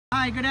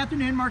Hi, good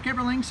afternoon. Mark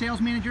Everling,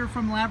 sales manager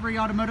from Lavery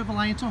Automotive,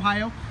 Alliance,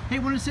 Ohio. Hey,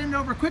 want to send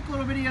over a quick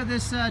little video of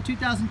this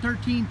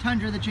 2013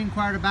 Tundra that you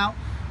inquired about.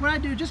 What I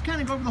do, just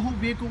kind of go over the whole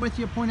vehicle with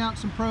you, point out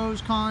some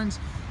pros, cons,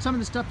 some of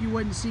the stuff you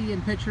wouldn't see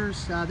in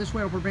pictures. This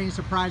way we're bringing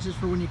surprises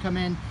for when you come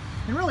in.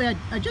 And really,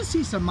 I just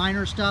see some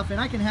minor stuff, and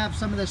I can have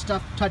some of this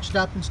stuff touched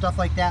up and stuff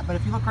like that. But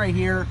if you look right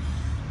here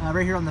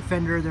on the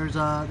fender, there's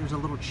a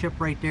little chip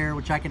right there,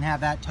 which I can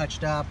have that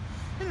touched up.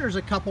 And there's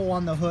a couple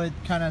on the hood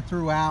kind of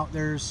throughout.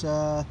 There's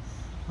a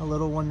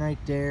little one right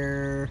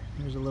there,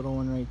 there's a little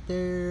one right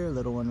there, a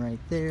little one right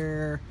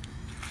there,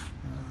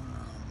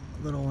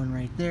 a little one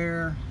right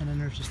there, and then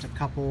there's just a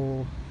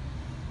couple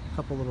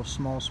little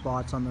small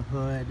spots on the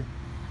hood.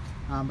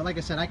 But like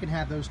I said, I can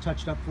have those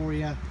touched up for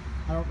you. I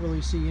don't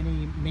really see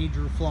any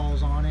major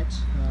flaws on it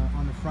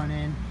on the front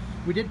end.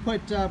 We did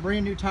put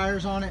brand new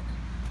tires on it,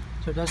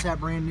 so it does have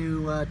brand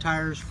new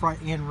tires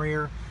front and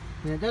rear.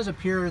 And it does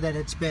appear that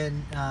it's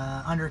been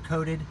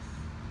undercoated.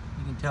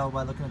 You can tell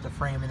by looking at the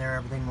frame in there,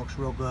 everything looks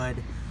real good.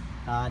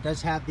 It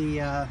does have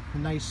the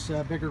nice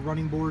bigger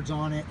running boards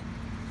on it.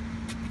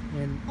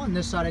 And on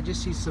this side, I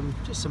just see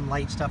some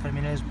light stuff. I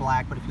mean, it is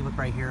black, but if you look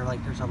right here,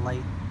 like there's a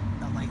light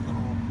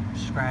little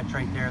scratch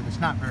right there that's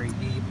not very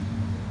deep.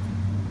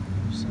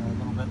 There's a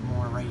little bit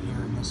more right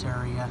here in this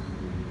area.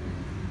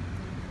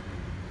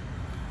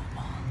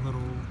 A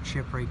little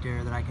chip right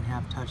there that I can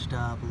have touched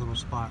up. A little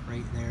spot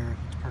right there.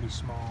 It's pretty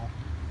small.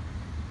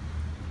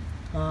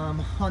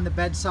 On the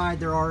bedside,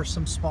 there are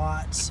some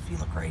spots. If you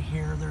look right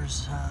here,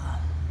 there's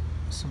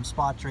some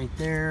spots right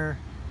there.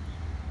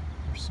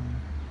 There's some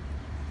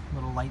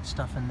little light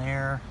stuff in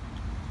there.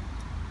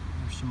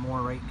 There's some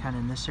more right kind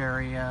of in this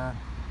area.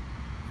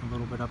 A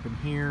little bit up in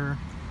here.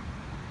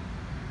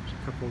 There's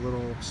a couple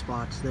little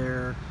spots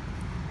there.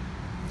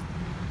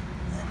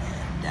 And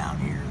then down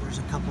here, there's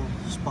a couple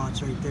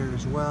spots right there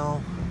as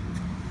well.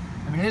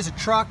 I mean, it is a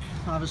truck.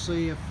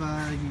 Obviously, if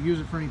you use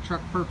it for any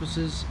truck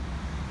purposes,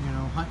 you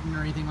know, hunting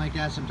or anything like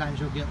that, sometimes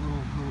you'll get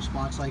little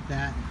spots like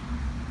that.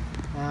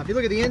 If you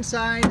look at the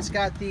inside, it's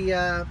got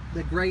the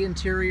gray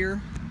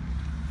interior,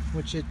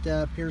 which it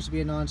appears to be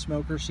a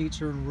non-smoker.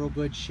 Seats are in real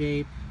good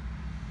shape.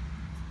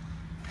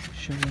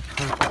 Showing the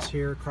carpets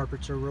here.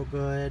 Carpets are real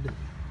good.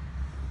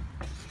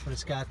 But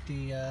it's got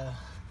the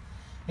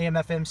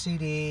AM/FM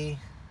CD,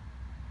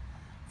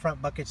 front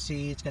bucket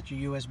seats. It's got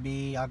your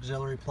USB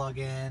auxiliary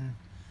plug-in,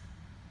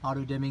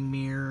 auto dimming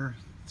mirror.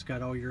 It's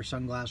got all your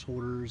sunglass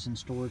holders and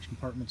storage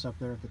compartments up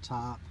there at the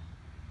top.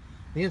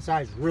 The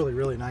inside is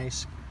really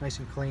nice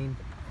and clean.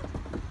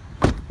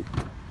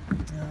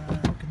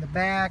 Look in the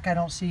back, I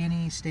don't see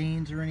any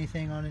stains or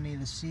anything on any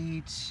of the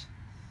seats.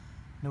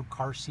 No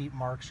car seat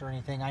marks or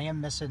anything. I am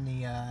missing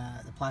the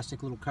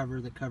plastic little cover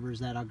that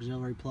covers that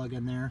auxiliary plug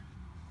in there.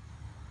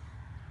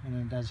 And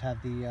it does have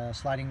the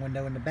sliding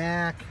window in the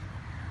back.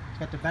 It's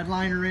got the bed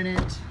liner in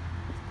it.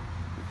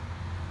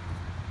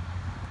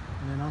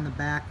 And then on the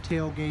back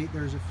tailgate,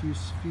 there's a few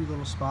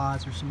little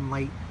spots. There's some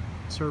light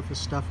surface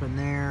stuff in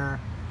there.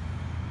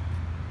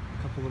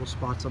 A couple little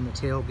spots on the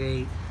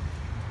tailgate.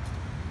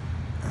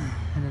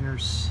 And then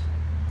there's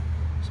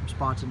some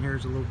spots in here.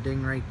 There's a little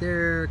ding right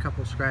there. A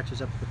couple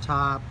scratches up at the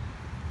top.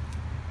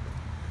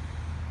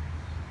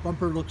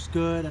 Bumper looks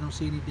good. I don't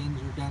see any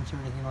dings or dents or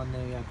anything on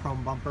the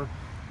chrome bumper.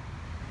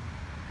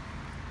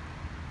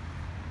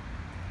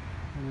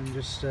 And then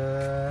just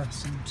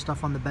some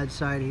stuff on the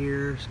bedside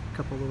here. A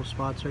couple little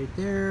spots right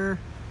there. A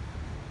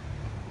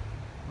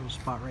little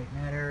spot right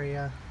in that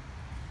area.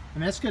 I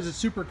mean, that's because it's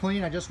super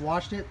clean. I just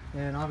washed it,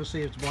 and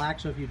obviously it's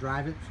black, so if you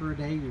drive it for a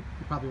day, you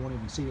probably won't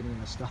even see any of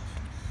this stuff.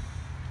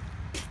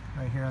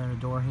 Right here on the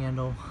door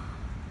handle,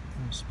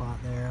 little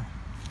spot there.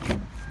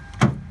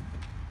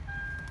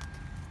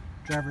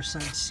 Driver's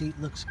side seat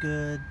looks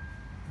good.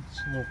 It's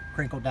a little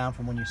crinkled down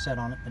from when you sat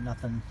on it, but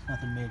nothing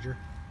major.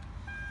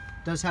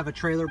 Does have a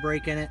trailer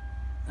brake in it.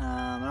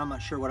 I'm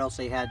not sure what else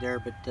they had there,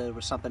 but there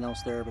was something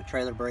else there, but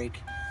trailer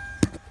brake.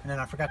 And then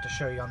I forgot to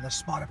show you on this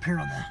spot up here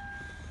on the,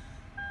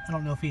 I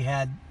don't know if he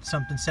had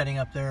something setting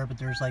up there, but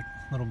there's like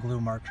little glue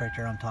marks right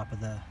there on top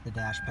of the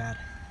dash pad.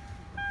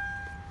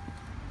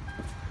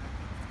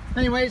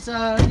 Anyways,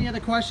 any other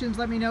questions,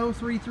 let me know.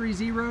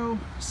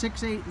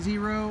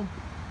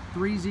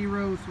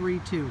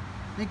 330-680-3032.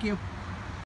 Thank you.